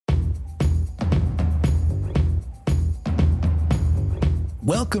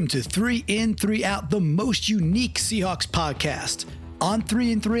Welcome to 3 In, 3 Out, the most unique Seahawks podcast. On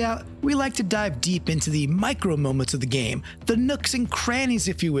 3 In, 3 Out, we like to dive deep into the micro moments of the game, the nooks and crannies,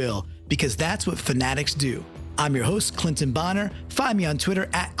 if you will, because that's what fanatics do. I'm your host, Clinton Bonner. Find me on Twitter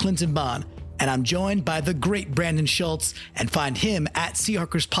at Clinton Bon, and I'm joined by the great Brandon Schultz, and find him at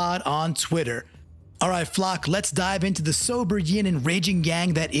SeahawkersPod on Twitter. All right, flock, let's dive into the sober yin and raging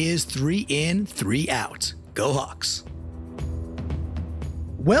yang that is 3 In, 3 Out. Go Hawks.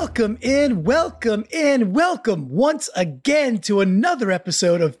 Welcome once again to another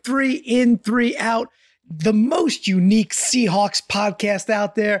episode of 3 In, 3 Out, the most unique Seahawks podcast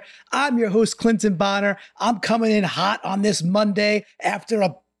out there. I'm your host, Clinton Bonner. I'm coming in hot on this Monday after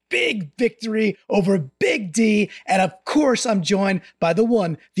a big victory over Big D. And of course, I'm joined by the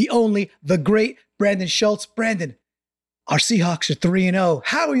one, the only, the great Brandon Schultz. Brandon, our Seahawks are 3-0.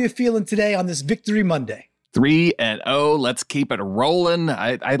 How are you feeling today on this Victory Monday? 3-0. Let's keep it rolling.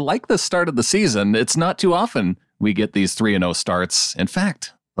 I like the start of the season. It's not too often we get these 3-0 starts. In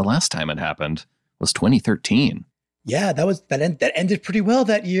fact, the last time it happened was 2013. Yeah, that ended pretty well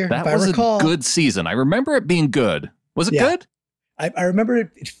that year. That if was I recall. A good season. I remember it being good. Was it good? I remember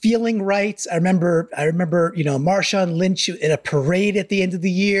it feeling right. I remember, Marshawn Lynch in a parade at the end of the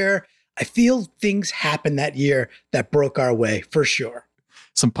year. I feel things happened that year that broke our way for sure.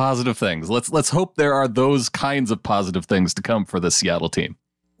 Some positive things. Let's hope there are those kinds of positive things to come for the Seattle team.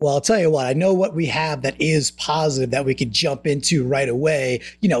 Well, I'll tell you what, I know what we have that is positive that we could jump into right away.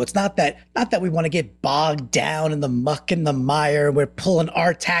 You know, it's not that we want to get bogged down in the muck and the mire. We're pulling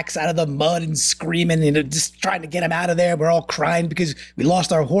Artax out of the mud and screaming and just trying to get him out of there. We're all crying because we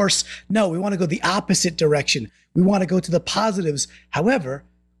lost our horse. No, we want to go the opposite direction. We want to go to the positives. However,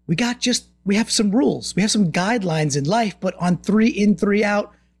 we have some rules. We have some guidelines in life, but on 3 In, 3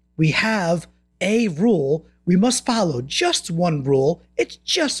 Out, we have a rule we must follow. Just one rule. It's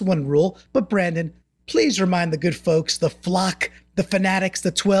just one rule. But Brandon, please remind the good folks, the flock, the fanatics,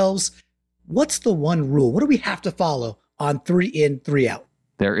 the 12s, what's the one rule? What do we have to follow on 3 In, 3 Out?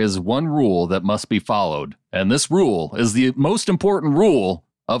 There is one rule that must be followed, and this rule is the most important rule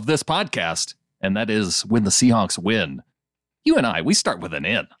of this podcast, and that is when the Seahawks win. You and I, we start with an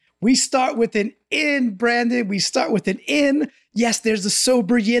in. We start with an in, Brandon. We start with an in. Yes, there's the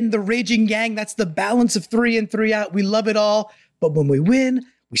sober yin, the raging yang. That's the balance of 3 In, 3 Out. We love it all. But when we win,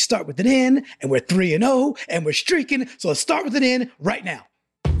 we start with an in, and we're 3-0, and we're streaking. So let's start with an in right now.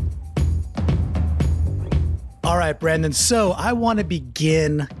 All right, Brandon. So I want to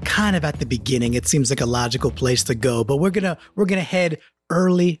begin kind of at the beginning. It seems like a logical place to go, but we're gonna head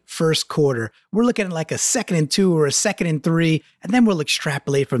early first quarter. We're looking at like a 2nd and 2 or a 2nd and 3, and then we'll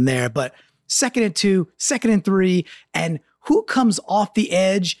extrapolate from there. But 2nd and 2, 2nd and 3, and who comes off the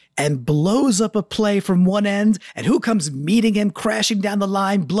edge and blows up a play from one end, and who comes meeting him, crashing down the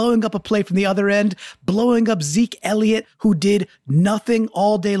line, blowing up a play from the other end, blowing up Zeke Elliott, who did nothing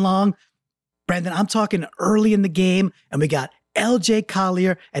all day long. Brandon, I'm talking early in the game, and we got LJ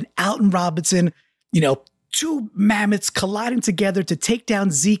Collier and Alton Robinson, two mammoths colliding together to take down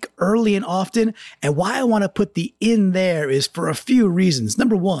Zeke early and often. And why I want to put the in there is for a few reasons.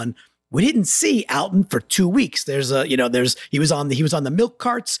 Number one, we didn't see Alton for 2 weeks. He was on the milk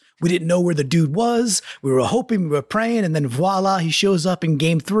carts. We didn't know where the dude was. We were hoping, we were praying, and then voila, he shows up in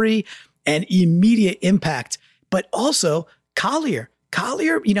game 3 and immediate impact. But also Collier,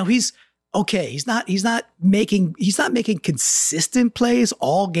 he's okay. He's not making consistent plays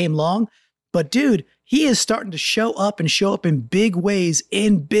all game long, but dude, he is starting to show up in big ways,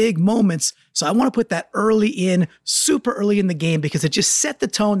 in big moments. So I want to put that super early in the game, because it just set the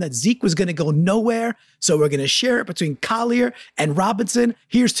tone that Zeke was going to go nowhere. So we're going to share it between Collier and Robinson.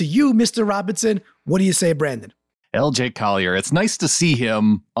 Here's to you, Mr. Robinson. What do you say, Brandon? LJ Collier, it's nice to see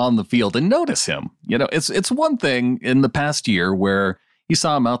him on the field and notice him. It's one thing in the past year where you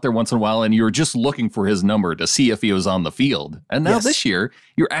saw him out there once in a while and you were just looking for his number to see if he was on the field. And now This year,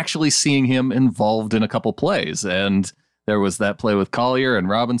 you're actually seeing him involved in a couple plays. And there was that play with Collier and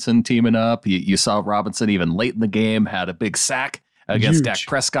Robinson teaming up. You saw Robinson even late in the game had a big sack against Dak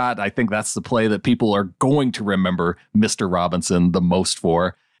Prescott. I think that's the play that people are going to remember Mr. Robinson the most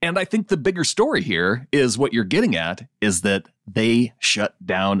for. And I think the bigger story here is what you're getting at is that they shut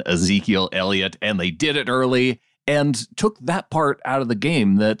down Ezekiel Elliott, and they did it early and took that part out of the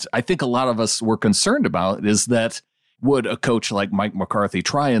game that I think a lot of us were concerned about, is that would a coach like Mike McCarthy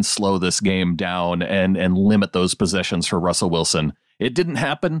try and slow this game down and limit those possessions for Russell Wilson? It didn't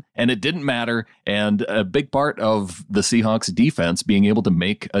happen, and it didn't matter. And a big part of the Seahawks defense being able to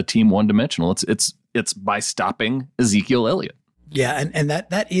make a team one-dimensional, it's by stopping Ezekiel Elliott. Yeah, and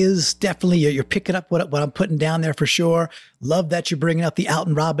that is definitely, you're picking up what I'm putting down there for sure. Love that you're bringing up the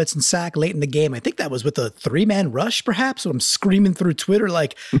Alton Robinson sack late in the game. I think that was with a 3-man rush, perhaps. So I'm screaming through Twitter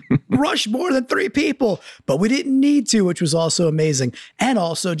like, rush more than 3 people. But we didn't need to, which was also amazing. And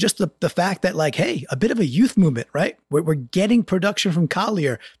also just the fact that, like, hey, a bit of a youth movement, right? We're getting production from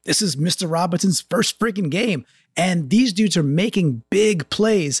Collier. This is Mr. Robinson's first freaking game. And these dudes are making big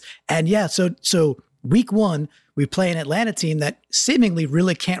plays. And yeah, so week 1, we play an Atlanta team that seemingly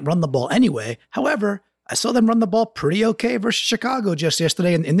really can't run the ball anyway. However, I saw them run the ball pretty okay versus Chicago just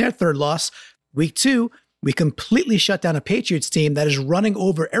yesterday in their third loss. Week 2, we completely shut down a Patriots team that is running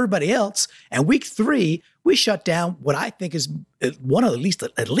over everybody else. And week 3, we shut down what I think is one of at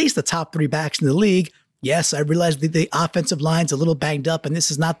least the top 3 backs in the league. Yes, I realize the offensive line's a little banged up, and this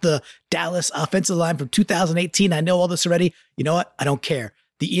is not the Dallas offensive line from 2018. I know all this already. You know what? I don't care.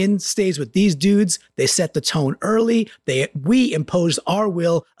 The in stays with these dudes. They set the tone early. We imposed our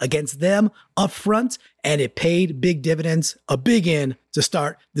will against them up front, and it paid big dividends, a big in to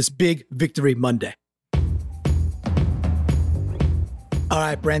start this big victory Monday. All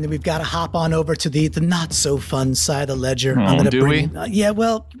right, Brandon, we've got to hop on over to the not so fun side of the ledger. Do we? Yeah,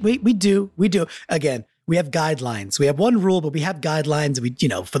 well, we do. Again, we have guidelines. We have one rule, but we have guidelines. We,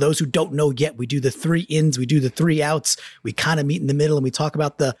 for those who don't know yet, we do the 3 ins, we do the 3 outs. We kind of meet in the middle and we talk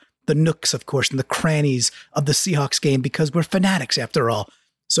about the nooks, of course, and the crannies of the Seahawks game because we're fanatics after all.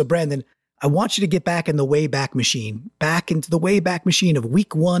 So, Brandon, I want you to get back in the Wayback Machine, back into the Wayback Machine of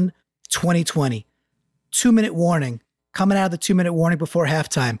week 1, 2020. 2-minute warning, coming out of the 2-minute warning before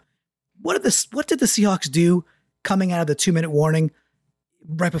halftime. What did the Seahawks do coming out of the 2-minute warning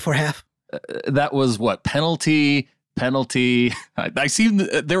right before half? That was what? Penalty. I see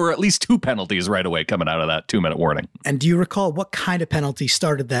there were at least 2 penalties right away coming out of that 2-minute warning. And do you recall what kind of penalty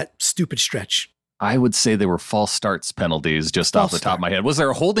started that stupid stretch? I would say they were false starts penalties just off the top of my head. Was there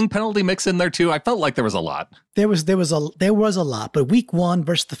a holding penalty mix in there too? I felt like there was a lot. There was a lot, but week 1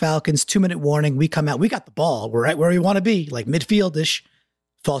 versus the Falcons, 2-minute warning. We come out, we got the ball. We're right where we want to be, like midfield-ish.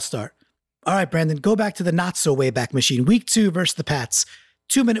 False start. All right, Brandon, go back to the not so Wayback Machine. Week 2 versus the Pats,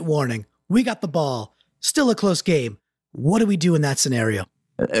 2-minute warning. We got the ball. Still a close game. What do we do in that scenario?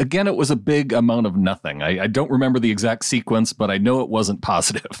 Again, it was a big amount of nothing. I don't remember the exact sequence, but I know it wasn't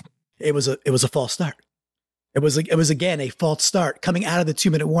positive. It was a false start. It was again a false start coming out of the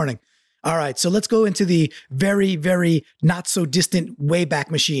 2-minute warning. All right, so let's go into the very, very not so distant Wayback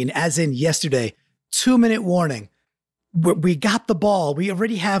Machine, as in yesterday. 2-minute warning. We got the ball. We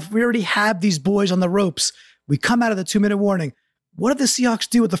already have these boys on the ropes. We come out of the 2-minute warning. What did the Seahawks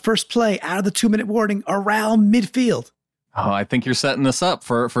do with the first play out of the 2-minute warning around midfield? Oh, I think you're setting this up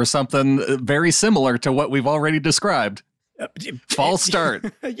for something very similar to what we've already described. False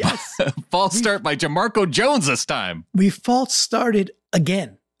start. Yes. False start by Jamarco Jones this time. We false started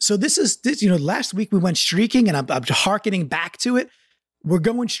again. So this, last week we went streaking, and I'm hearkening back to it. We're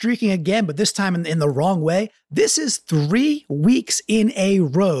going streaking again, but this time in the wrong way. This is 3 weeks in a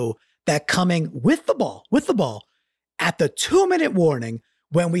row that coming with the ball at the 2-minute warning,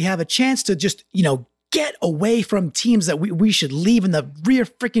 when we have a chance to just, get away from teams that we should leave in the rear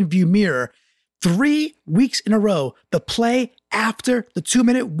freaking view mirror. 3 weeks in a row, the play after the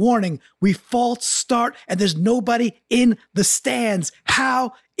 2-minute warning, we false start and there's nobody in the stands.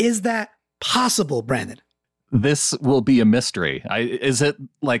 How is that possible, Brandon? This will be a mystery. Is it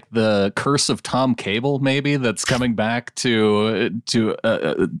like the curse of Tom Cable, maybe, that's coming back to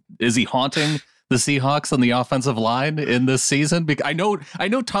is he haunting the Seahawks on the offensive line in this season? Because I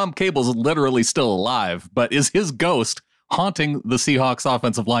know Tom Cable's literally still alive, but is his ghost haunting the Seahawks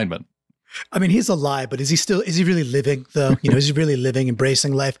offensive lineman? I mean, he's alive, but is he really living though? Is he really living,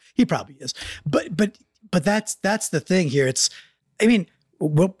 embracing life? He probably is. But that's the thing here.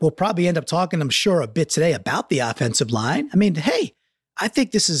 We'll probably end up talking, I'm sure, a bit today about the offensive line. I mean, hey, I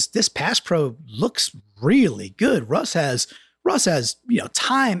think this pass pro looks really good. Russ has,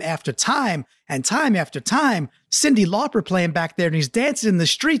 time after time and time after time, Cyndi Lauper playing back there, and he's dancing in the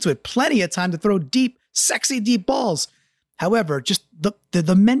streets with plenty of time to throw deep, sexy deep balls. However, just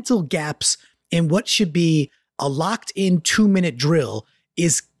the mental gaps in what should be a locked-in 2-minute drill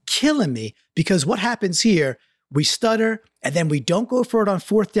is killing me, because what happens here, we stutter, and then we don't go for it on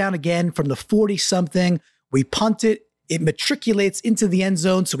 4th down again from the 40-something. We punt it. It matriculates into the end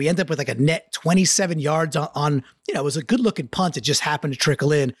zone, so we end up with like a net 27 yards on it was a good-looking punt. It just happened to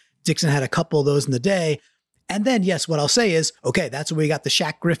trickle in. Dixon had a couple of those in the day. And then, yes, what I'll say is, okay, that's where we got the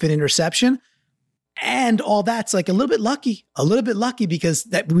Shaq Griffin interception. And all that's like a little bit lucky because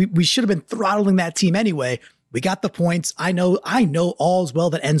that we should have been throttling that team anyway. We got the points. I know all's well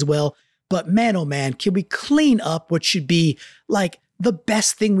that ends well. But man, oh man, can we clean up what should be like the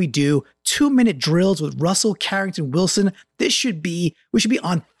best thing we do? 2-minute drills with Russell, Carrington, Wilson. We should be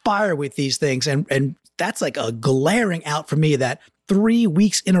on fire with these things. And that's like a glaring out for me that 3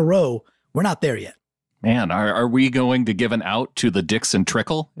 weeks in a row, we're not there yet. Man, are we going to give an out to the Dixon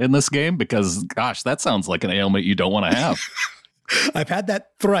Trickle in this game? Because, gosh, that sounds like an ailment you don't want to have. I've had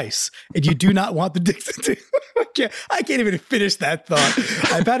that thrice, and you do not want the Dixon. I can't even finish that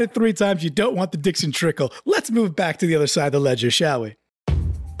thought. I've had it 3 times. You don't want the Dixon Trickle. Let's move back to the other side of the ledger, shall we?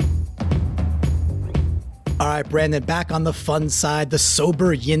 All right, Brandon, back on the fun side, the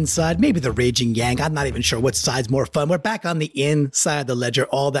sober yin side, maybe the raging yang. I'm not even sure what side's more fun. We're back on the in side of the ledger.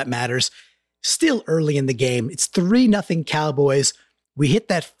 All that matters. Still early in the game. It's 3-0 Cowboys. We hit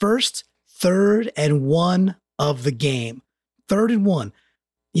that first 3rd and 1 of the game. 3rd and 1.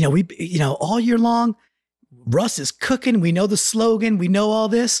 All year long, Russ is cooking. We know the slogan. We know all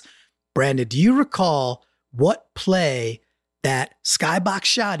this. Brandon, do you recall what play that Skybox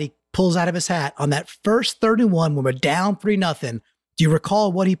Shotty pulls out of his hat on that first 3rd and 1 when we're down 3-0? Do you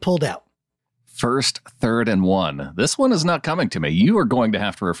recall what he pulled out? First, 3rd and 1. This one is not coming to me. You are going to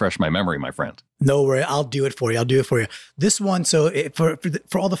have to refresh my memory, my friend. No worry. I'll do it for you. This one, so for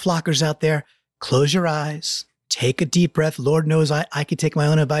all the flockers out there, close your eyes. Take a deep breath. Lord knows I could take my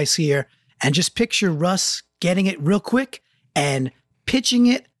own advice here, and just picture Russ getting it real quick and pitching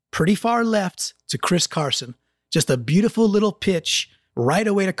it pretty far left to Chris Carson. Just a beautiful little pitch right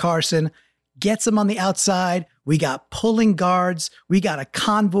away to Carson. Gets him on the outside. We got pulling guards. We got a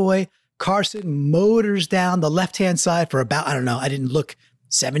convoy. Carson motors down the left-hand side for about, I don't know, I didn't look,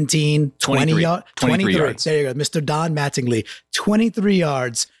 17, 20 yards. 23 yards. There you go. Mr. Don Mattingly, 23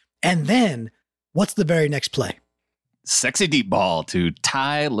 yards. And then what's the very next play? Sexy deep ball to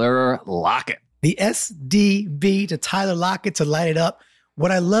Tyler Lockett. The SDB to Tyler Lockett to light it up.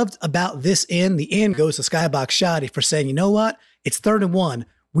 What I loved about this the in goes to Skybox Shotty for saying, you know what? It's 3rd and 1.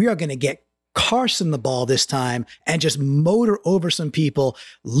 We are going to get Carson the ball this time and just motor over some people,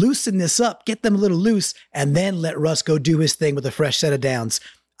 loosen this up, get them a little loose, and then let Russ go do his thing with a fresh set of downs.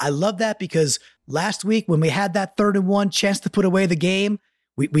 I love that because last week when we had that 3rd and 1 chance to put away the game,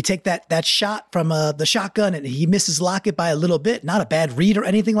 we take that shot from the shotgun and he misses Lockett by a little bit. Not a bad read or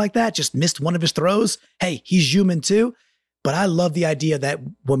anything like that. Just missed one of his throws. Hey, he's human too. But I love the idea that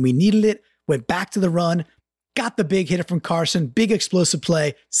when we needed it, went back to the run, got the big hitter from Carson, big explosive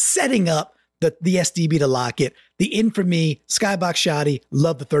play, setting up the SDB to Lockett. The in for me, Skybox Shotty,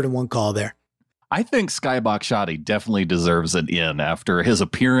 love the 3rd and 1 call there. I think Skybox Shotty definitely deserves an in after his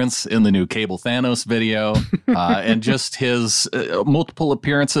appearance in the new Cable Thanos video and just his multiple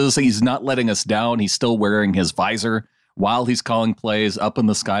appearances. He's not letting us down. He's still wearing his visor while he's calling plays up in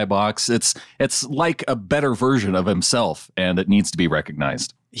the skybox. It's like a better version of himself, and it needs to be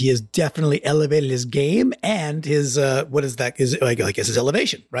recognized. He has definitely elevated his game and his what is that? Is like his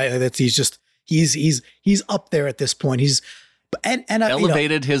elevation, right? That's he's up there at this point. He's and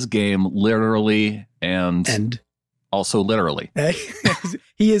elevated his game literally and also literally.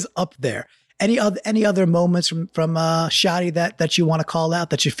 He is up there. Any other moments from Shotty that you want to call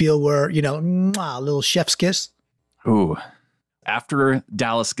out that you feel were a little chef's kiss? Ooh, after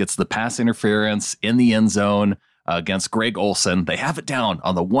Dallas gets the pass interference in the end zone against Greg Olsen, they have it down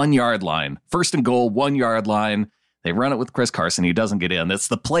on the 1 yard line. 1st and goal, 1 yard line. They run it with Chris Carson. He doesn't get in. It's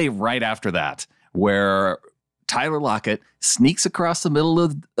the play right after that where Tyler Lockett sneaks across the middle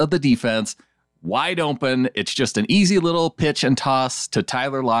of the defense, wide open. It's just an easy little pitch and toss to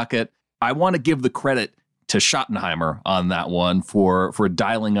Tyler Lockett. I want to give the credit to Schottenheimer on that one for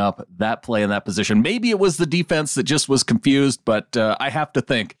dialing up that play in that position. Maybe it was the defense that just was confused, but I have to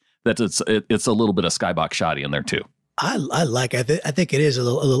think that it's a little bit of Skybox Shotty in there too. I think it is a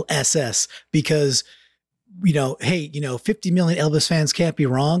little SS because, 50 million Elvis fans can't be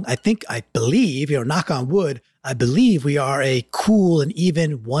wrong. I believe, knock on wood, I believe we are a cool and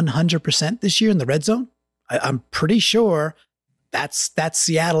even 100% this year in the red zone. I'm pretty sure that's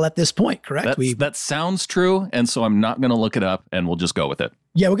Seattle at this point, correct? That sounds true, and so I'm not going to look it up, and we'll just go with it.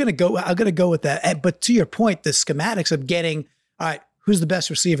 Yeah, I'm going to go with that. But to your point, the schematics of getting, all right, who's the best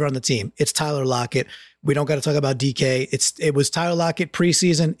receiver on the team? It's Tyler Lockett. We don't got to talk about DK. It was Tyler Lockett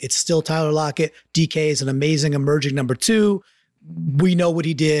preseason. It's still Tyler Lockett. DK is an amazing emerging number 2. We know what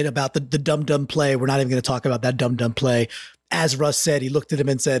he did about the dumb play. We're not even going to talk about that dumb play. As Russ said, he looked at him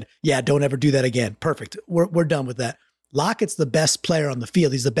and said, yeah, don't ever do that again. Perfect. We're done with that. Lockett's the best player on the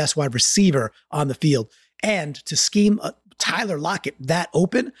field. He's the best wide receiver on the field. And to scheme Tyler Lockett that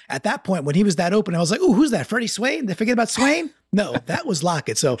open. At that point, when he was that open, I was like, "Oh, who's that? Freddie Swain? Did I forget about Swain?" No, that was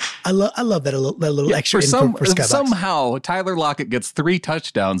Lockett. So I love that little extra for Skybox. Somehow Tyler Lockett gets 3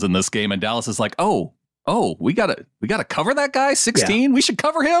 touchdowns in this game, and Dallas is like, "Oh, we gotta cover that guy. 16, we should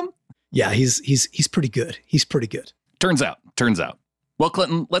cover him." Yeah, he's pretty good. He's pretty good. Turns out. Well,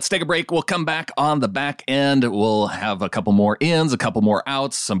 Clinton, let's take a break. We'll come back on the back end. We'll have a couple more ins, a couple more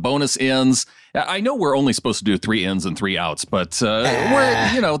outs, some bonus ins. I know we're only supposed to do 3 ins and 3 outs, but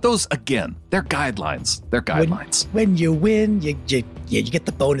we're, those, again, they're guidelines. They're guidelines. When you win, you get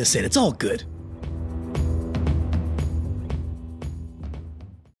the bonus in. It's all good.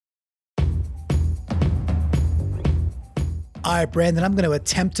 All right, Brandon, I'm going to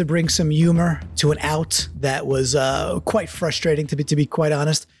attempt to bring some humor to an out that was quite frustrating, to be quite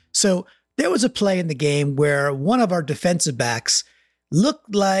honest. So there was a play in the game where one of our defensive backs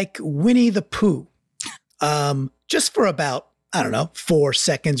looked like Winnie the Pooh, just for about, 4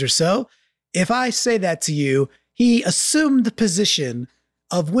 seconds or so. If I say that to you, he assumed the position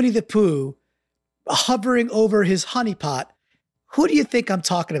of Winnie the Pooh hovering over his honeypot. Who do you think I'm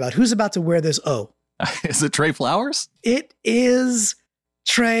talking about? Who's about to wear this O? Is it Trey Flowers? It is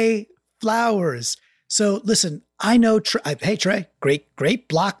Trey Flowers. So listen, I know, hey, Trey, great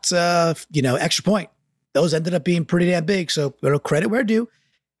blocked, extra point. Those ended up being pretty damn big. So credit where due.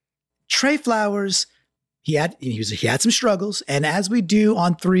 Trey Flowers, he had some struggles. And as we do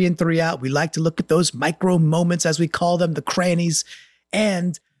on 3 and 3 out, we like to look at those micro moments, as we call them, the crannies.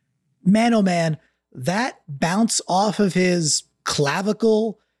 And man, oh man, that bounce off of his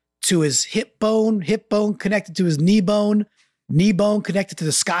clavicle to his hip bone connected to his knee bone connected to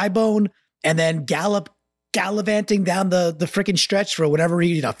the sky bone, and then gallivanting down the freaking stretch for whatever,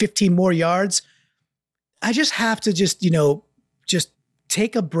 15 more yards. I just have to just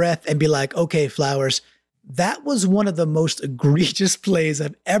take a breath and be like, okay, Flowers, that was one of the most egregious plays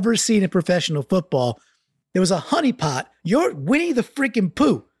I've ever seen in professional football. There was a honey pot. You're Winnie the freaking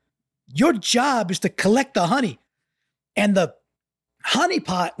Pooh. Your job is to collect the honey. And the honey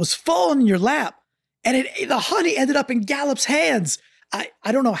pot was falling in your lap, and the honey ended up in Gallup's hands.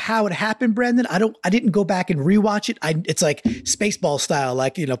 I don't know how it happened, Brendan. I didn't go back and rewatch it. It's like Spaceball style,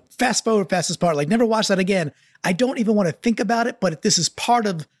 like, fast forward, fastest part, like never watch that again. I don't even want to think about it, but this is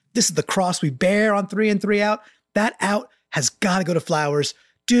the cross we bear on 3 and 3 out. That out has got to go to Flowers.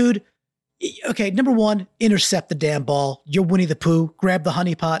 Dude, okay, number 1, intercept the damn ball. You're Winnie the Pooh, grab the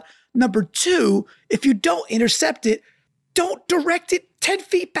honey pot. Number 2, if you don't intercept it, don't direct it 10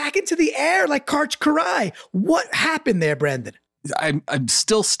 feet back into the air like Karch Karai. What happened there, Brandon? I'm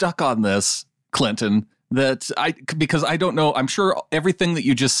still stuck on this, Clinton, because I don't know. I'm sure everything that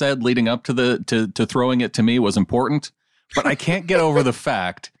you just said leading up to throwing it to me was important, but I can't get over the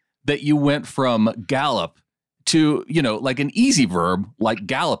fact that you went from gallop to, like an easy verb, like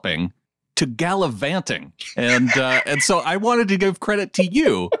galloping, to gallivanting. And so I wanted to give credit to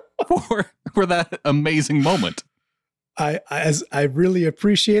you for that amazing moment. I really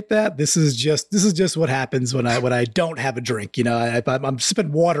appreciate that. This is just what happens when I don't have a drink. I'm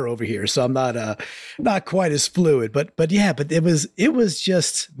sipping water over here, so I'm not quite as fluid. But it was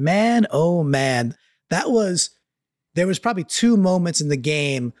just, man, oh man, there was probably 2 moments in the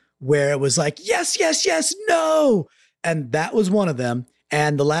game where it was like, yes, no, and that was one of them.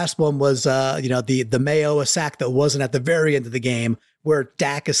 And the last one was the Mayo sack that wasn't at the very end of the game, where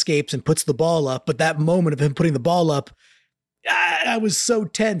Dak escapes and puts the ball up. But that moment of him putting the ball up, I was so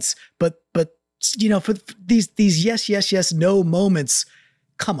tense. But for these yes, no moments,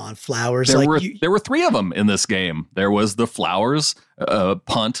 come on, Flowers. There were 3 of them in this game. There was the Flowers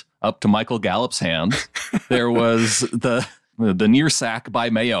punt up to Michael Gallup's hand. There was the near sack by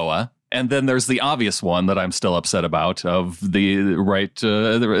Mayoa. And then there's the obvious one that I'm still upset about, of the right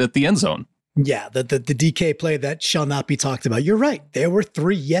at the end zone. Yeah, the DK play that shall not be talked about. You're right. There were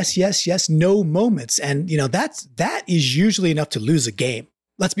 3 yes, no moments. And, that is usually enough to lose a game.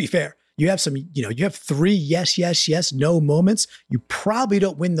 Let's be fair. You have 3 yes, no moments. You probably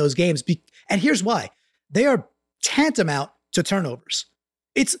don't win those games. And here's why. They are tantamount to turnovers.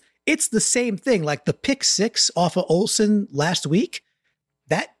 It's the same thing. Like the pick 6 off of Olsen last week,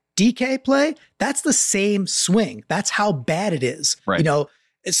 that DK play, that's the same swing. That's how bad it is. Right.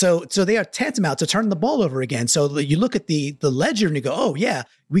 So they are tantamount to turn the ball over again. So you look at the ledger and you go, oh yeah,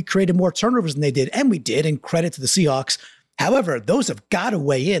 we created more turnovers than they did. And we did, and credit to the Seahawks. However, those have got to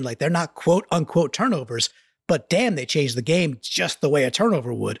weigh in. Like, they're not quote unquote turnovers, but damn, they changed the game just the way a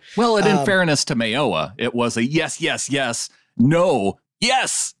turnover would. Well, and in fairness to Mayoa, it was a yes, no,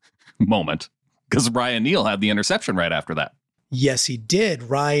 yes moment, because Ryan Neal had the interception right after that. Yes, he did.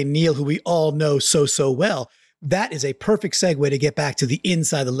 Ryan Neal, who we all know so well. that is a perfect segue to get back to the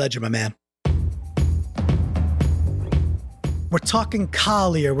inside the ledger, my man. We're talking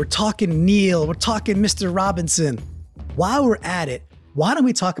Collier, we're talking Neal, we're talking Mr. Robinson. While we're at it, why don't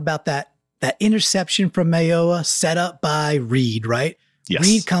we talk about that interception from Mayowa set up by Reed, right? Yes.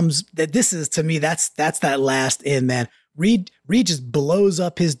 Reed comes, this is, to me, that's that last in, man. Reed just blows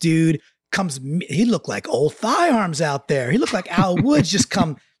up his dude, he looked like old thigh arms out there. He looked like Al Woods just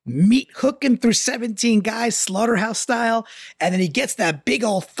come meat hooking through 17 guys, slaughterhouse style. And then he gets that big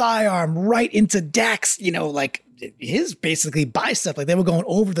old thigh arm right into Dak's, like his basically bicep. Like they were going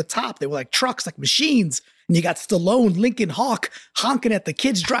over the top. They were like trucks, like machines. And you got Stallone, Lincoln Hawk honking at the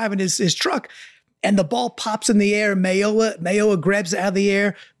kids driving his truck. And the ball pops in the air. Mayowa grabs it out of the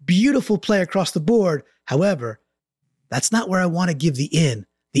air. Beautiful play across the board. However, that's not where I want to give the in.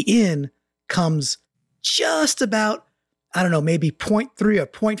 The in comes just about, I don't know, maybe 0.3 or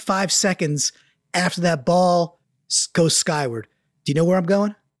 0.5 seconds after that ball goes skyward. Do you know where I'm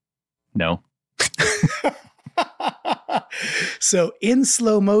going? No. So in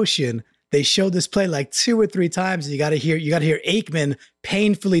slow motion, they showed this play like 2 or 3 times. And you got to hear Aikman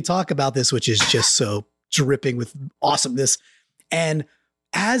painfully talk about this, which is just so dripping with awesomeness. And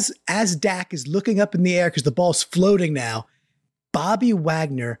as Dak is looking up in the air because the ball's floating now, Bobby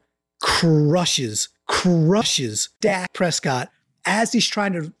Wagner crushes Dak Prescott as he's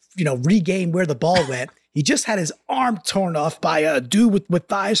trying to, regain where the ball went. He just had his arm torn off by a dude with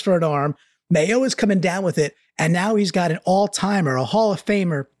thighs for an arm. Mayo is coming down with it, and now he's got an all-timer, a Hall of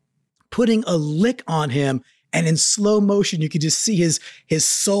Famer, putting a lick on him, and in slow motion, you can just see his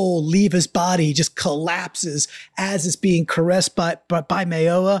soul leave his body. He just collapses as it's being caressed by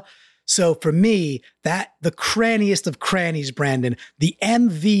Mayowa. So for me, that the cranniest of crannies, Brandon, the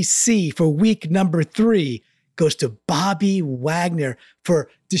MVC for week number 3 goes to Bobby Wagner for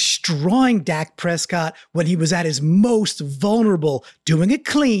destroying Dak Prescott when he was at his most vulnerable, doing it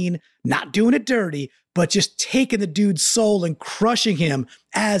clean, not doing it dirty, but just taking the dude's soul and crushing him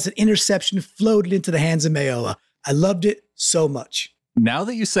as an interception floated into the hands of Mayowa. I loved it so much. Now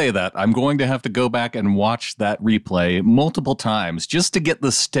that you say that, I'm going to have to go back and watch that replay multiple times just to get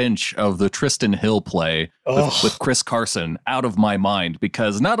the stench of the Tristan Hill play with Chris Carson out of my mind,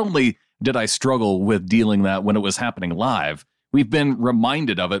 because not only did I struggle with dealing that when it was happening live, we've been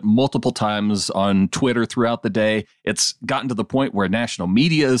reminded of it multiple times on Twitter throughout the day. It's gotten to the point where national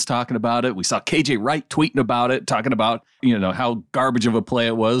media is talking about it. We saw KJ Wright tweeting about it, talking about, how garbage of a play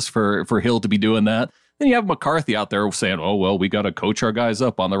it was for Hill to be doing that. Then you have McCarthy out there saying, oh, well, we got to coach our guys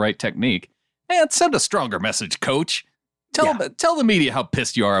up on the right technique. And send a stronger message, coach. Tell the media how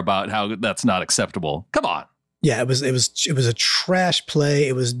pissed you are about how that's not acceptable. Come on. Yeah, it was a trash play.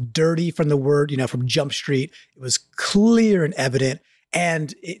 It was dirty from the word, from Jump Street. It was clear and evident.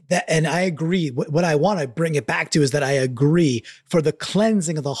 And I agree. What I want to bring it back to is that I agree for the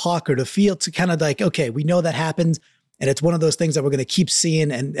cleansing of the Hawker to feel to kind of like, okay, we know that happens. And it's one of those things that we're going to keep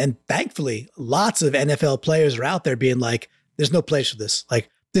seeing. And thankfully, lots of NFL players are out there being like, there's no place for this.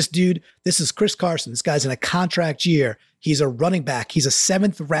 Like this dude, this is Chris Carson. This guy's in a contract year. He's a running back. He's a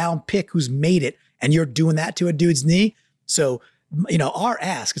 7th round pick who's made it. And you're doing that to a dude's knee. So, our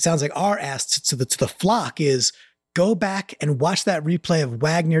ask, it sounds like our ask to the flock is go back and watch that replay of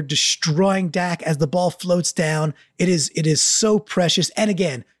Wagner destroying Dak as the ball floats down. It is so precious. And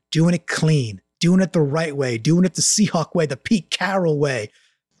again, doing it clean, doing it the right way, doing it the Seahawk way, the Pete Carroll way.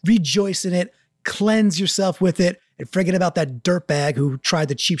 Rejoice in it, cleanse yourself with it, and forget about that dirtbag who tried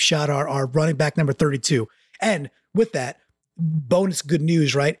to cheap shot our running back number 32. And with that, bonus good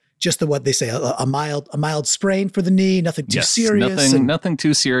news, right? Just what they say, a mild sprain for the knee, nothing too serious. Nothing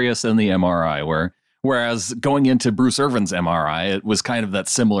too serious in the MRI. Whereas going into Bruce Irvin's MRI, it was kind of that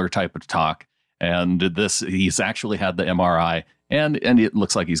similar type of talk. And he's actually had the MRI, and it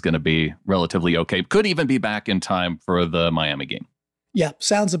looks like he's going to be relatively okay. Could even be back in time for the Miami game. Yeah,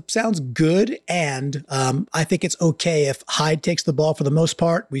 sounds good. And I think it's okay if Hyde takes the ball for the most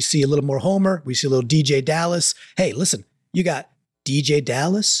part. We see a little more Homer. We see a little DJ Dallas. Hey, listen, you got DJ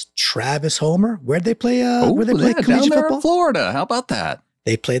Dallas, Travis Homer. Where'd they play? Where they play down there in Florida. How about that?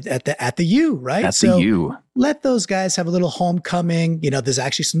 They played at the U, right? At the U. Let those guys have a little homecoming. There's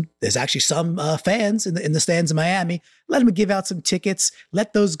actually some fans in the stands in Miami. Let them give out some tickets.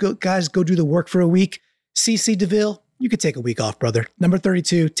 Let those guys go do the work for a week. CC DeVille, you could take a week off, brother. Number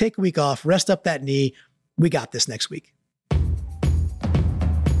 32, take a week off. Rest up that knee. We got this next week.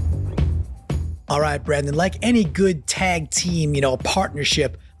 All right, Brandon, like any good tag team,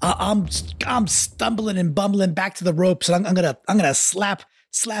 partnership, I'm stumbling and bumbling back to the ropes, and I'm gonna slap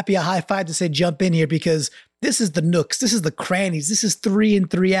you a high five to say jump in here, because this is the nooks, this is the crannies, this is 3 and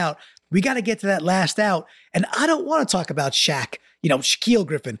 3 out. we got to get to that last out. And I don't want to talk about Shaq, Shaquille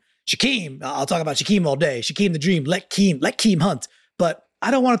Griffin, Shaquem. I'll talk about Shaquem all day. Shaquem the Dream, let Keem hunt. But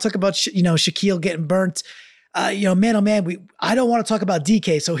I don't want to talk about, Shaquille getting burnt. Man, oh man, I don't want to talk about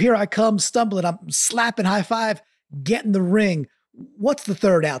DK. So here I come stumbling. I'm slapping high five, getting the ring. What's the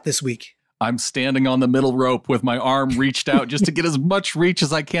third out this week? I'm standing on the middle rope with my arm reached out just to get as much reach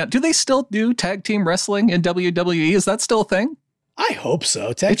as I can. Do they still do tag team wrestling in WWE? Is that still a thing? I hope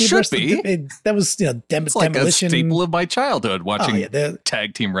so. Tag it team should wrestling, be. That was, it's like demolition. A staple of my childhood watching Oh,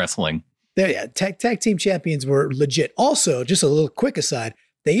 tag team wrestling. Tag team champions were legit. Also, just a little quick aside,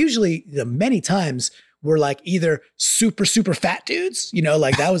 they usually, many times, were like either super, super fat dudes,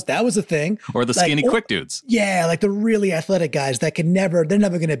 like that was a thing. Or the skinny quick dudes. Yeah, like the really athletic guys that they're never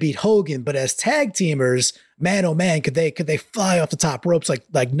going to beat Hogan. But as tag teamers, man, oh man, could they fly off the top ropes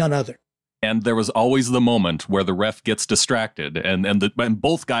like none other. And there was always the moment where the ref gets distracted and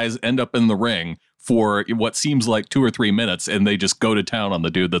both guys end up in the ring for what seems like 2 or 3 minutes, and they just go to town on the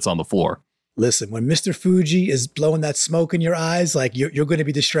dude that's on the floor. Listen, when Mr. Fuji is blowing that smoke in your eyes, like you're going to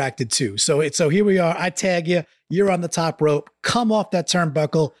be distracted too. So here we are. I tag you. You're on the top rope. Come off that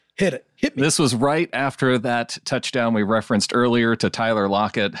turnbuckle. Hit it. Hit me. This was right after that touchdown we referenced earlier to Tyler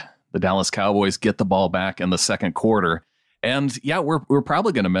Lockett. The Dallas Cowboys get the ball back in the second quarter. And yeah, we're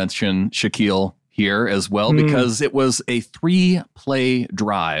probably going to mention Shaquille here as well, because it was a 3-play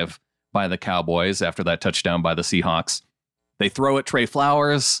drive by the Cowboys after that touchdown by the Seahawks. They throw at Trey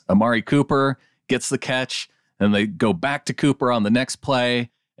Flowers. Amari Cooper gets the catch, and they go back to Cooper on the next play,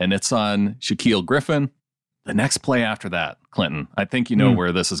 and it's on Shaquille Griffin. The next play after that, Clinton, I think you know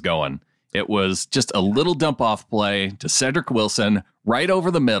where this is going. It was just a little dump-off play to Cedric Wilson right over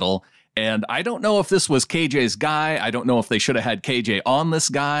the middle, and I don't know if this was KJ's guy. I don't know if they should have had KJ on this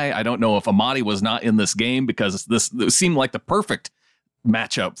guy. I don't know if Amadi was not in this game, because this seemed like the perfect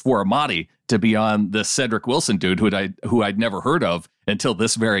matchup for Amadi to be on this Cedric Wilson dude who I'd never heard of until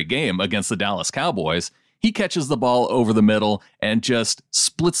this very game against the Dallas Cowboys. He catches the ball over the middle and just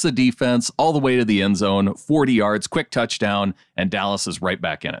splits the defense all the way to the end zone, 40 yards, quick touchdown, and Dallas is right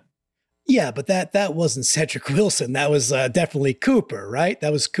back in it. Yeah, but that wasn't Cedric Wilson. That was definitely Cooper, right?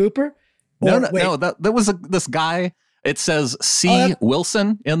 That was Cooper? No, that was this guy. It says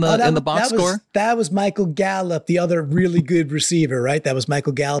Wilson in the box score. That was Michael Gallup, the other really good receiver, right? That was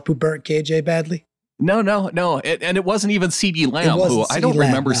Michael Gallup who burnt KJ badly. No. And it wasn't even CeeDee Lamb, who I don't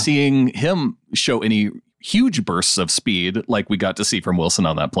remember seeing him show any huge bursts of speed like we got to see from Wilson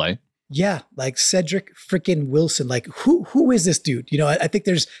on that play. Yeah, like Cedric freaking Wilson. Like who is this dude? I think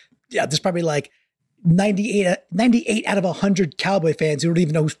there's probably like 98 out of 100 Cowboy fans who don't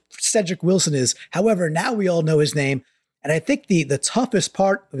even know who Cedric Wilson is. However, now we all know his name. And I think the toughest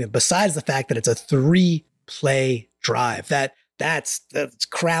part, besides the fact that it's a 3-play drive, that's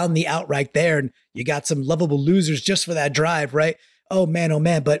crown the outright there. And you got some lovable losers just for that drive, right? Oh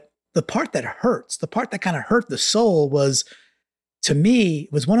man. But the part that hurts, the part that kind of hurt the soul was, to me,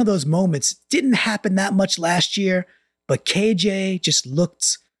 was one of those moments. Didn't happen that much last year, but KJ just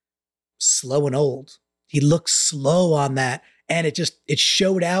looked slow and old. He looked slow on that, and it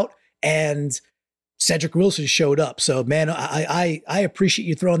showed out, and Cedric Wilson showed up. So man, I appreciate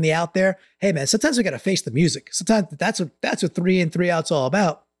you throwing the out there. Hey man, sometimes we got to face the music. Sometimes that's what 3 and 3 out's all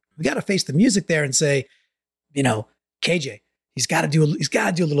about. We got to face the music there and say, KJ, he's got to do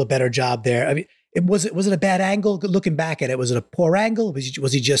a little better job there. I mean, was it a bad angle? Looking back at it, was it a poor angle?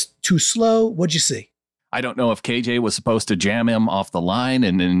 Was he just too slow? What'd you see? I don't know if KJ was supposed to jam him off the line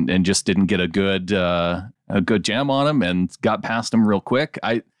and just didn't get a good jam on him and got past him real quick.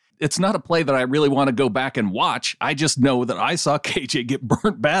 It's not a play that I really want to go back and watch. I just know that I saw KJ get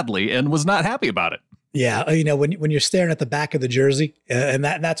burnt badly and was not happy about it. Yeah, when you're staring at the back of the jersey, and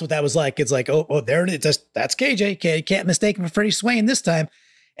that's what that was like. It's like, oh, there it is. That's KJ. Can't mistake him for Freddie Swain this time.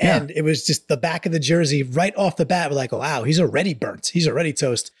 And It was just the back of the jersey right off the bat. We're like, oh, wow, he's already burnt. He's already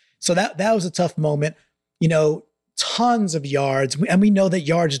toast. So that was a tough moment. Tons of yards. And we know that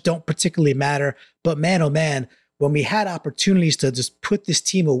yards don't particularly matter. But man, oh man, when we had opportunities to just put this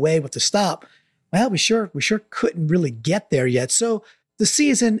team away with the stop, well, we sure couldn't really get there yet. So the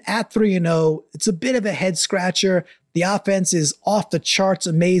season at 3-0, it's a bit of a head scratcher. The offense is off the charts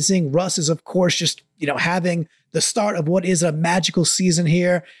amazing. Russ is, of course, just, having the start of what is a magical season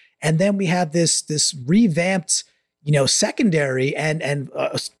here. And then we have this revamped, secondary and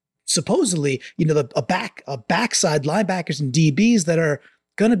supposedly, a backside linebackers and DBs that are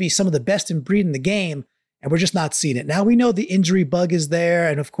going to be some of the best in breed in the game. And we're just not seeing it. Now we know the injury bug is there.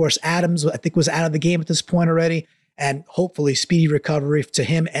 And of course, Adams, I think, was out of the game at this point already. And hopefully speedy recovery to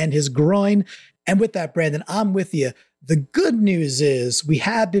him and his groin. And with that, Brandon, I'm with you. The good news is we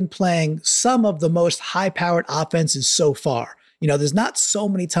have been playing some of the most high-powered offenses so far. There's not so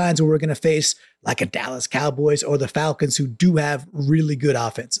many times where we're going to face like a Dallas Cowboys or the Falcons who do have really good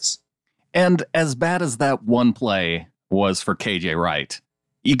offenses. And as bad as that one play was for KJ Wright,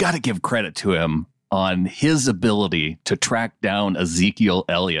 you got to give credit to him on his ability to track down Ezekiel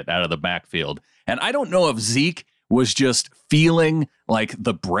Elliott out of the backfield. And I don't know if Zeke was just feeling like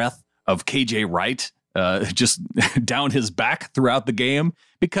the breath of KJ Wright just down his back throughout the game,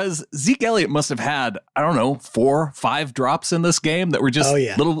 because Zeke Elliott must have had, 4-5 drops in this game that were just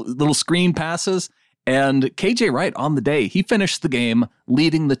little screen passes. And KJ Wright on the day, he finished the game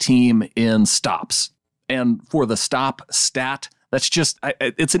leading the team in stops. And for the stop stat, that's just,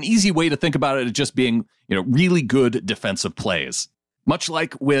 it's an easy way to think about it as just being, really good defensive plays. Much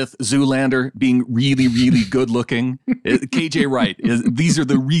like with Zoolander being really, really good looking, KJ Wright, these are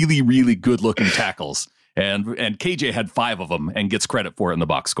the really, really good looking tackles. And KJ had 5 of them and gets credit for it in the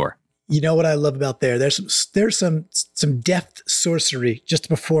box score. You know what I love about there's some depth sorcery just to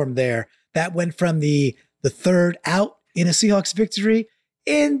perform there. That went from the third out in a Seahawks victory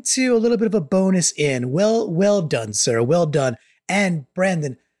into a little bit of a bonus in. Well done, sir. Well done. And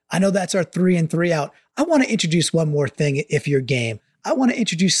Brandon, I know that's our 3 and 3 out. I want to introduce one more thing if you're game. I want to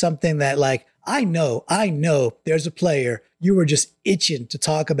introduce something that, like, I know there's a player you were just itching to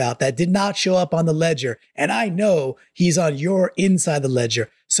talk about that did not show up on the ledger. And I know he's on your inside the ledger.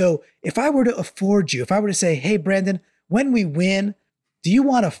 So if I were to afford you, if I were to say, hey, Brandon, when we win, do you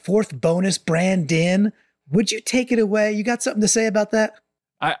want a 4th bonus Brandon? Would you take it away? You got something to say about that?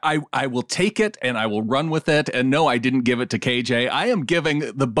 I will take it and I will run with it. And no, I didn't give it to KJ. I am giving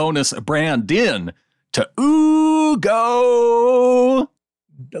the bonus Brandon to Ugo.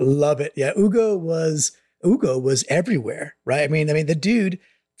 Love it. Yeah, Ugo was everywhere, right? I mean, the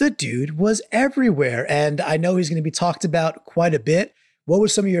dude was everywhere, and I know he's going to be talked about quite a bit. What were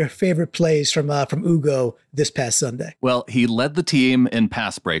some of your favorite plays from Ugo this past Sunday? Well, he led the team in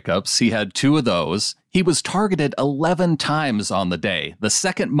pass breakups. He had 2 of those. He was targeted 11 times on the day, the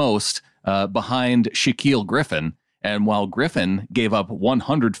second most behind Shaquille Griffin. And while Griffin gave up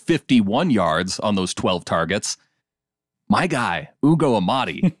 151 yards on those 12 targets, my guy, Ugo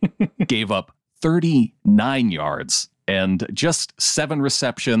Amadi, gave up 39 yards and just 7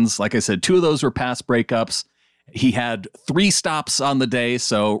 receptions. Like I said, 2 of those were pass breakups. He had 3 stops on the day,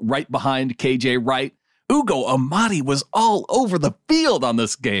 so right behind KJ Wright. Ugo Amadi was all over the field on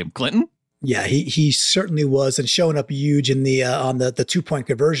this game, Clinton. Yeah, he certainly was, and showing up huge in the on the 2-point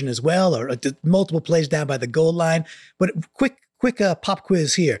conversion as well, or multiple plays down by the goal line. But quick pop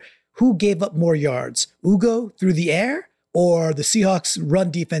quiz here: who gave up more yards, Ugo through the air, or the Seahawks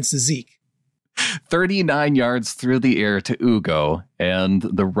run defense to Zeke? 39 yards through the air to Ugo, and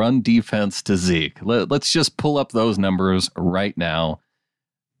the run defense to Zeke. Let's just pull up those numbers right now.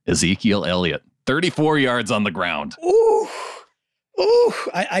 Ezekiel Elliott, 34 yards on the ground. Ooh.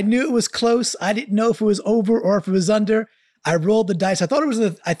 I knew it was close. I didn't know if it was over or if it was under. I rolled the dice. I thought it was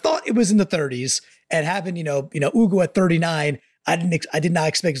in the 30s, and having Ugo at 39, I did not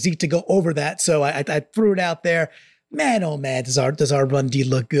expect Zeke to go over that. So I threw it out there. Man, oh man, does our run D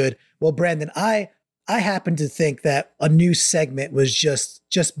look good? Well, Brandon, I happen to think that a new segment was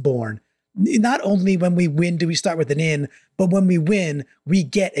just born. Not only when we win do we start with an in, but when we win, we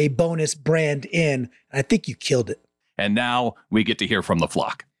get a bonus brand in. I think you killed it. And now we get to hear from the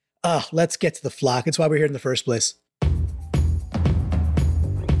flock. Let's get to the flock. It's why we're here in the first place.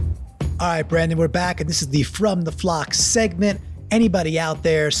 All right, Brandon, we're back, and this is the From the Flock segment. Anybody out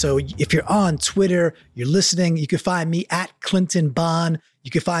there, so if you're on Twitter, you're listening, you can find me at Clinton Bond.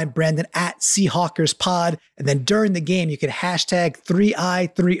 You can find Brandon at SeahawkersPod. And then during the game, you can hashtag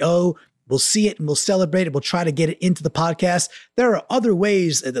 3i30. We'll see it and we'll celebrate it. We'll try to get it into the podcast. There are other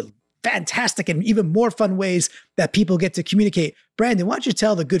ways, fantastic and even more fun ways that people get to communicate. Brandon, why don't you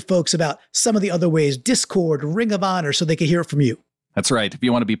tell the good folks about some of the other ways, Discord, Ring of Honor, so they can hear it from you. That's right. If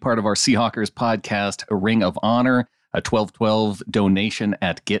you want to be part of our Seahawkers podcast, a Ring of Honor, a 1212 donation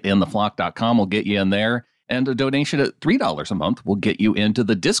at getintheflock.com will get you in there. And a donation at $3 a month will get you into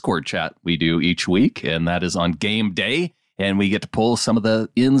the Discord chat we do each week. And that is on game day. And we get to pull some of the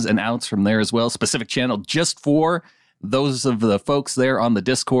ins and outs from there as well. Specific channel just for those of the folks there on the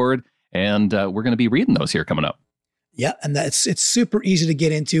Discord. And we're going to be reading those here coming up. Yeah, and it's super easy to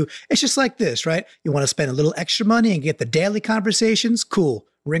get into. It's just like this, right? You want to spend a little extra money and get the daily conversations? Cool.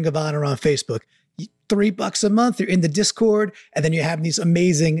 Ring of Honor on Facebook. $3 a month, you're in the Discord, and then you have these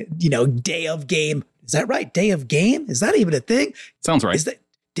amazing, day of game. Is that right? Day of game? Is that even a thing? Sounds right.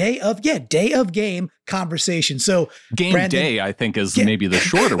 Day of game conversation. So game Brandon, day, I think, is maybe the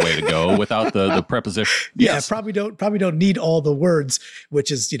shorter way to go without the preposition. Yes. Yeah, probably don't need all the words, which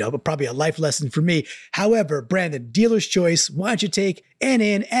is, probably a life lesson for me. However, Brandon, dealer's choice. Why don't you take an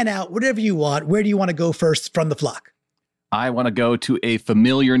in and out, whatever you want. Where do you want to go first from the flock? I want to go to a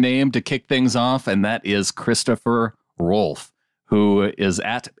familiar name to kick things off, and that is Christopher Rolfe, who is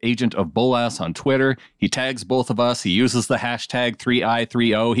at Agent of Bolas on Twitter. He tags both of us. He uses the hashtag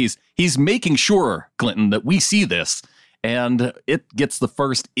 3i30. He's making sure, Clinton, that we see this. And it gets the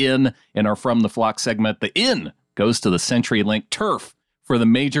first in our From the Flock segment. The in goes to the CenturyLink turf for the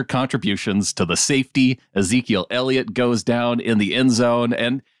major contributions to the safety. Ezekiel Elliott goes down in the end zone.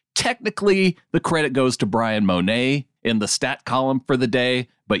 And technically, the credit goes to Brian Monet in the stat column for the day.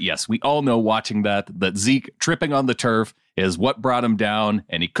 But yes, we all know watching that Zeke tripping on the turf is what brought him down,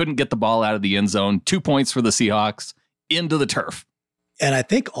 and he couldn't get the ball out of the end zone. 2 points for the Seahawks into the turf. And I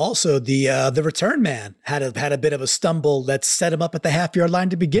think also the return man had a bit of a stumble that set him up at the half-yard line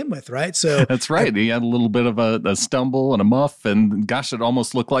to begin with, right? So that's right. He had a little bit of a stumble and a muff, and gosh, it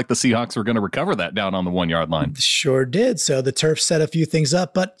almost looked like the Seahawks were going to recover that down on the 1 yard line. Sure did. So the turf set a few things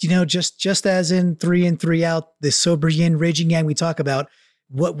up, but just as in 3 in 3 out, the sober yin raging yang we talk about,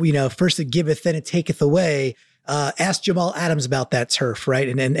 what we know first it giveth, then it taketh away. Ask Jamal Adams about that turf, right?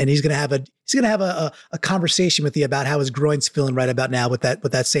 And he's gonna have a conversation with you about how his groin's feeling right about now with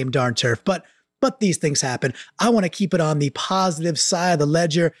that same darn turf. But these things happen. I want to keep it on the positive side of the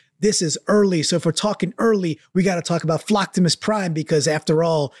ledger. This is early, so if we're talking early, we got to talk about Flocktimus Prime, because after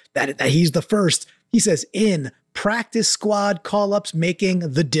all, that he's the first. He says in practice squad call-ups making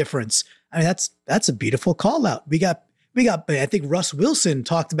the difference. I mean, that's a beautiful call out. We got. I think Russ Wilson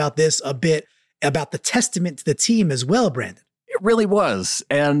talked about this a bit, about the testament to the team as well, Brandon. It really was.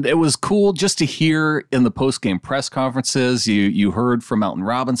 And it was cool just to hear in the post-game press conferences. You heard from Alton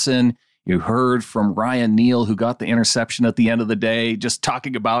Robinson. You heard from Ryan Neal, who got the interception at the end of the day, just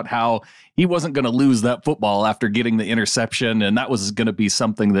talking about how he wasn't going to lose that football after getting the interception, and that was going to be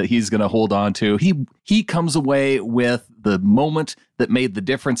something that he's going to hold on to. He comes away with the moment that made the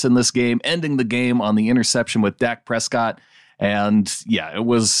difference in this game, ending the game on the interception with Dak Prescott. And yeah, it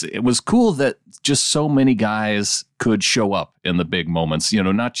was cool that just so many guys could show up in the big moments,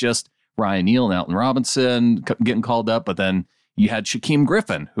 not just Ryan Neal and Alton Robinson getting called up, but then you had Shaquem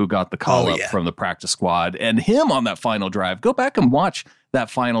Griffin, who got the call up from the practice squad, and him on that final drive. Go back and watch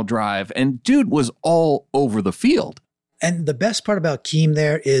that final drive, and dude was all over the field. And the best part about Keem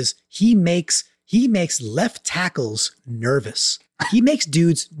there is he makes left tackles nervous. He makes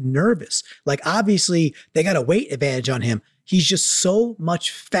dudes nervous. Like, obviously, they got a weight advantage on him. He's just so much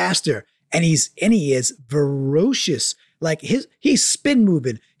faster, and he is ferocious. Like he's spin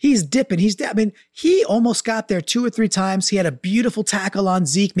moving, he's dipping, he almost got there 2 or 3 times. He had a beautiful tackle on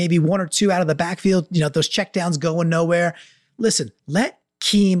Zeke, maybe 1 or 2 out of the backfield. Those checkdowns going nowhere. Listen, let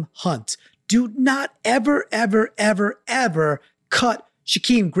Keem hunt. Do not ever, ever, ever, ever cut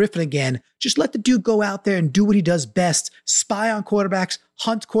Shaquem Griffin again. Just let the dude go out there and do what he does best. Spy on quarterbacks,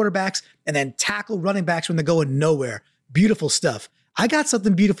 hunt quarterbacks, and then tackle running backs when they're going nowhere. Beautiful stuff. I got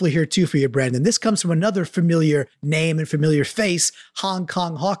something beautiful here too for you, Brandon. This comes from another familiar name and familiar face, Hong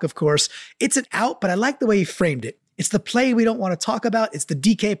Kong Hawk, of course. It's an out, but I like the way he framed it. It's the play we don't want to talk about. It's the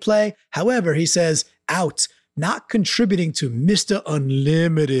DK play. However, he says, out, not contributing to Mr.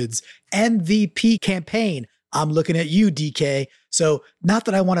 Unlimited's MVP campaign. I'm looking at you, DK. So not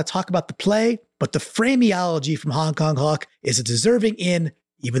that I want to talk about the play, but the phraseology from Hong Kong Hawk is a deserving in,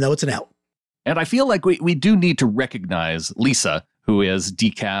 even though it's an out. And I feel like we do need to recognize Lisa, who is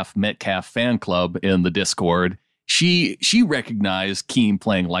Decaf Metcalf fan club in the Discord. She recognized Keem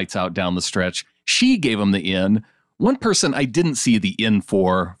playing lights out down the stretch. She gave him the in. One person I didn't see the in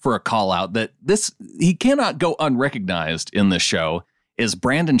for a call out that he cannot go unrecognized in this show is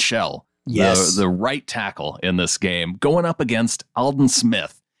Brandon Shell, yes, the right tackle in this game, going up against Aldon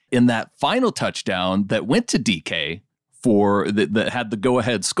Smith in that final touchdown that went to DK that had the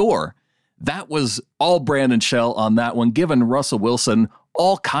go-ahead score. That was all Brandon Shell on that one, giving Russell Wilson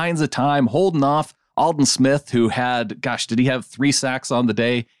all kinds of time, holding off Aldon Smith, who had, did he have 3 sacks on the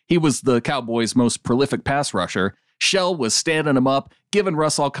day? He was the Cowboys' most prolific pass rusher. Shell was standing him up, giving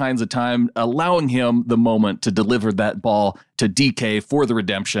Russ all kinds of time, allowing him the moment to deliver that ball to DK for the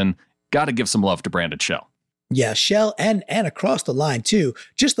redemption. Got to give some love to Brandon Shell. Yeah, Shell and across the line too.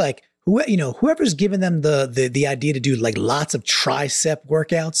 Just like whoever's given them the idea to do like lots of tricep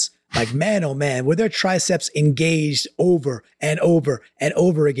workouts. Like, man, oh man, were their triceps engaged over and over and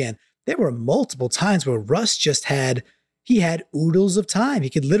over again. There were multiple times where Russ just had oodles of time. He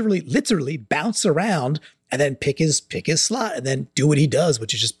could literally bounce around and then pick his slot and then do what he does,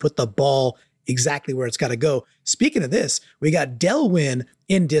 which is just put the ball exactly where it's got to go. Speaking of this, we got Delwyn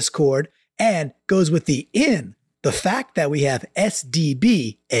in Discord and goes with the fact that we have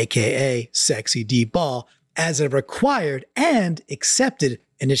SDB, aka Sexy D Ball, as a required and accepted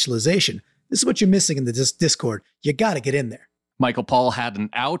initialization. This is what you're missing in the Discord. You got to get in there. Michael Paul had an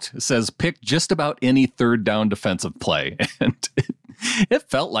out, says pick just about any third down defensive play. And it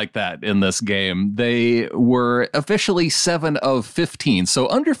felt like that in this game. They were officially 7 of 15, so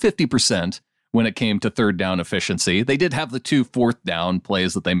under 50% when it came to third down efficiency. They did have the 2 fourth down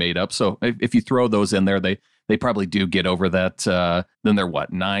plays that they made up. So if you throw those in there, they probably do get over that. Then they're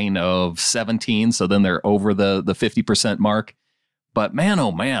 9 of 17. So then they're over the 50% mark. But man,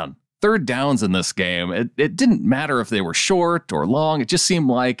 oh man, third downs in this game, it didn't matter if they were short or long. It just seemed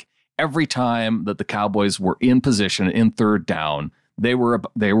like every time that the Cowboys were in position in third down, they were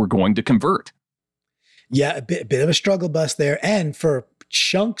going to convert. Yeah, a bit of a struggle bus there. And for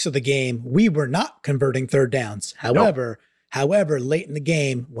chunks of the game, we were not converting third downs. However, late in the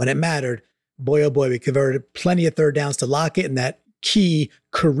game, when it mattered, boy, oh boy, we converted plenty of third downs to lock it, and that key,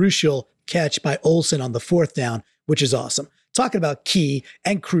 crucial catch by Olsen on the 4th down, which is awesome. Talking about key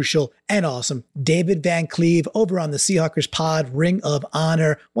and crucial and awesome, David Van Cleve over on the Seahawkers Pod Ring of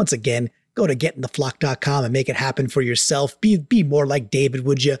Honor. Once again, go to getintheflock.com and make it happen for yourself. Be more like David,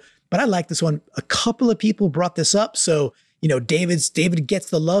 would you? But I like this one. A couple of people brought this up. So, David gets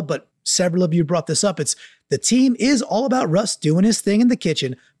the love, but several of you brought this up. It's the team is all about Russ doing his thing in the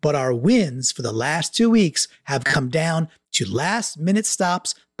kitchen, but our wins for the last 2 weeks have come down to last minute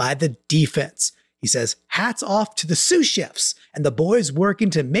stops by the defense. He says, hats off to the sous chefs and the boys working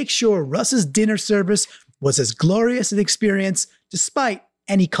to make sure Russ's dinner service was as glorious an experience despite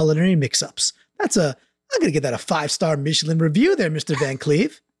any culinary mix-ups. I'm going to give that a 5-star Michelin review there, Mr. Van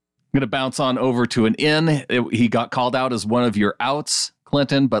Cleve. I'm going to bounce on over to an in. He got called out as one of your outs,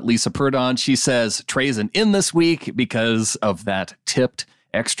 Clinton, but Lisa Purdon, she says Trey's an in this week because of that tipped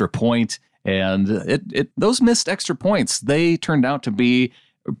extra point. And those missed extra points, they turned out to be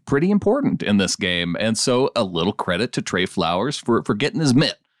pretty important in this game. And so a little credit to Trey Flowers for getting his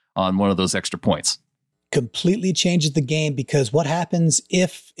mitt on one of those extra points. Completely changes the game, because what happens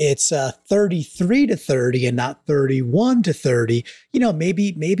if it's 33-30 and not 31-30?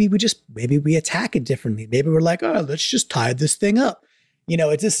 Maybe we attack it differently. Maybe we're like, oh, let's just tie this thing up.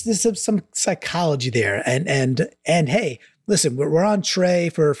 It's just some psychology there. And hey, listen, we're on Trey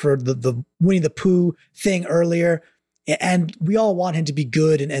for the Winnie the Pooh thing earlier. And we all want him to be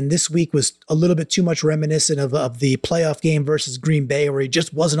good. And this week was a little bit too much reminiscent of the playoff game versus Green Bay, where he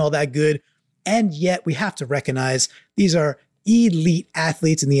just wasn't all that good. And yet we have to recognize these are elite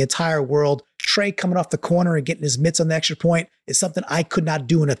athletes in the entire world. Trey coming off the corner and getting his mitts on the extra point is something I could not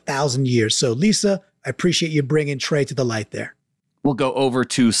do in 1,000 years. So Lisa, I appreciate you bringing Trey to the light there. We'll go over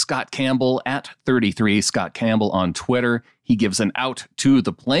to Scott Campbell at 33, Scott Campbell on Twitter. He gives an out to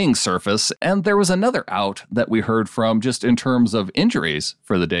the playing surface. And there was another out that we heard from just in terms of injuries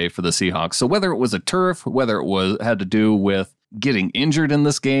for the day for the Seahawks. So whether it was a turf, whether it had to do with getting injured in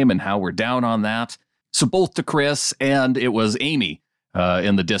this game and how we're down on that. So both to Chris, and it was Amy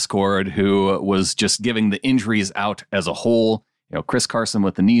in the Discord who was just giving the injuries out as a whole. Chris Carson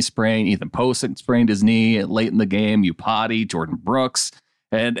with the knee sprain, Ethan Posick sprained his knee late in the game, Upati, Jordan Brooks,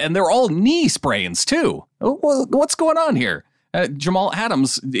 and they're all knee sprains too. What's going on here? Jamal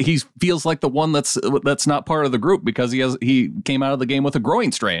Adams, he feels like the one that's not part of the group because he came out of the game with a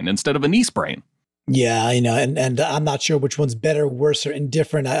groin strain instead of a knee sprain. Yeah, and I'm not sure which one's better, worse, or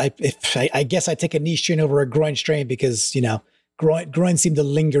indifferent. I guess I take a knee strain over a groin strain because, groin seem to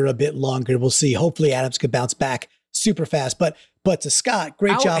linger a bit longer. We'll see. Hopefully Adams could bounce back super fast. But to Scott,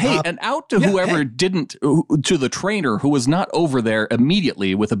 great job. Hey, and out to whoever didn't, to the trainer who was not over there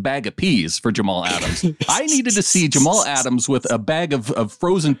immediately with a bag of peas for Jamal Adams. I needed to see Jamal Adams with a bag of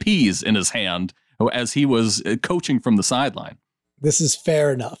frozen peas in his hand as he was coaching from the sideline. This is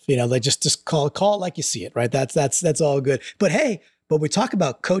fair enough. They just call it like you see it, right? That's all good. But hey, we talk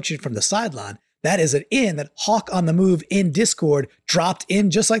about coaching from the sideline. That is an in that Hawk on the Move in Discord dropped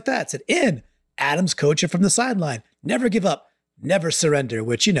in just like that. It said in Adams coaching from the sideline. Never give up, never surrender,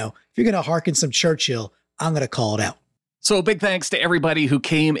 which, if you're going to hearken some Churchill, I'm going to call it out. So big thanks to everybody who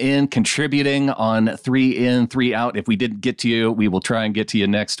came in contributing on 3 in, 3 out. If we didn't get to you, we will try and get to you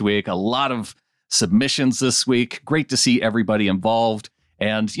next week. A lot of submissions this week. Great to see everybody involved.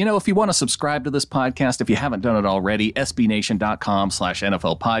 And, if you want to subscribe to this podcast, if you haven't done it already,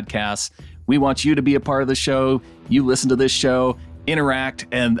 sbnation.com/NFL podcasts. We want you to be a part of the show. You listen to this show, interact.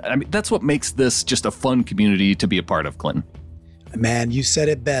 And that's what makes this just a fun community to be a part of, Clinton. Man, you said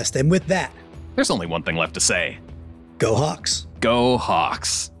it best. And with that, There's only one thing left to say. Go Hawks. Go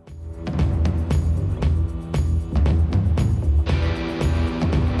Hawks.